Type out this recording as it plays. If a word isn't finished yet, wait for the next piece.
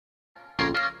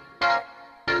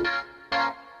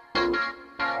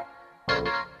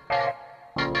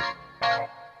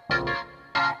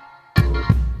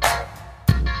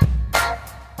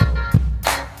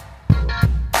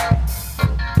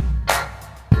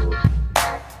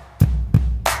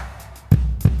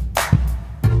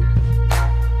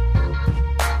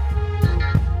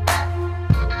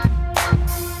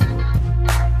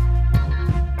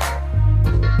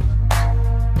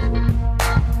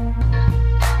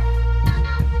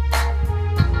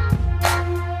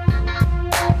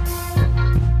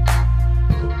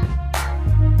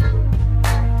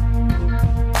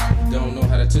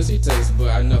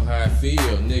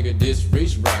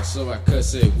so I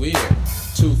cuss at will.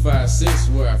 256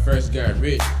 where I first got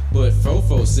rich, but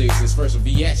 446 is first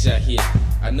VH I hit.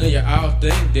 I know you all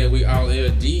think that we all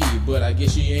LD, but I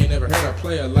guess you ain't never heard a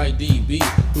player like DB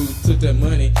who took that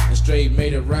money and straight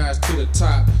made it rise to the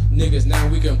top. Niggas, now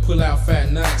we can pull out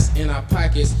fat knots in our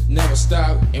pockets, never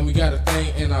stop, and we got a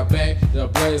thing in our back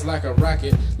that blaze like a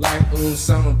rocket, like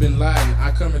Osama bin Laden.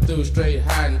 I coming through straight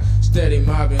hiding, steady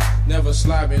mobbing, never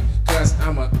slobbing, cause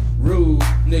I'm a rude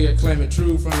nigga claiming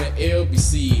true from the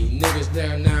LBC. Niggas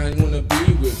down now wanna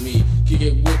be with me, kick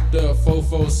it with the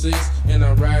 446, and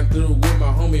I'm riding through with my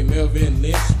homie Melvin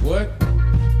Lynch. What?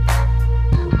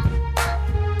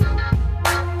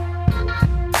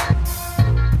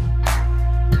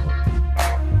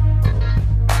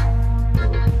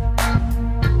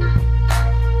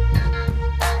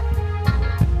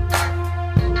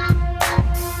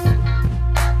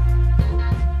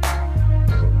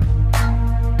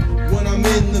 When I'm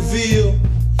in the Ville,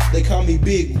 they call me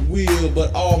Big Wheel,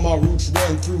 but all my roots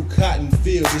run through cotton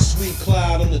fields. It's Sweet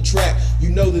Clyde on the track, you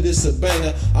know that it's a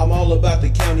banger. I'm all about the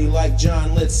county like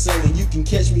John Let's Sing. You can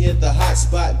catch me at the hot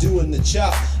spot doing the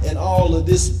chop. And all of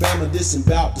this Bama, this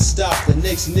about to stop. The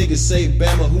next nigga say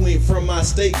Bama who ain't from my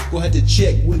state, go have to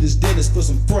check with his dentist for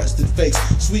some frosted face.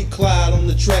 Sweet Clyde on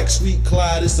the track, Sweet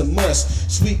Clyde, it's a must.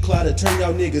 Sweet Clyde to turn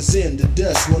y'all niggas into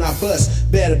dust. When I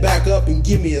bust, better back up and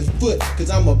give me a foot, cause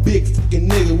I'm a big fucking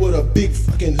nigga with a big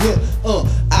fucking hook.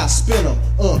 I spin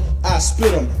them, I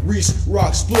spit them. Reese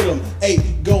rock split them,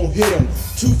 8 gon' hit them.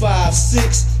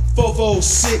 256,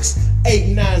 446,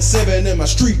 897, and my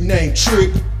street name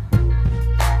Trick.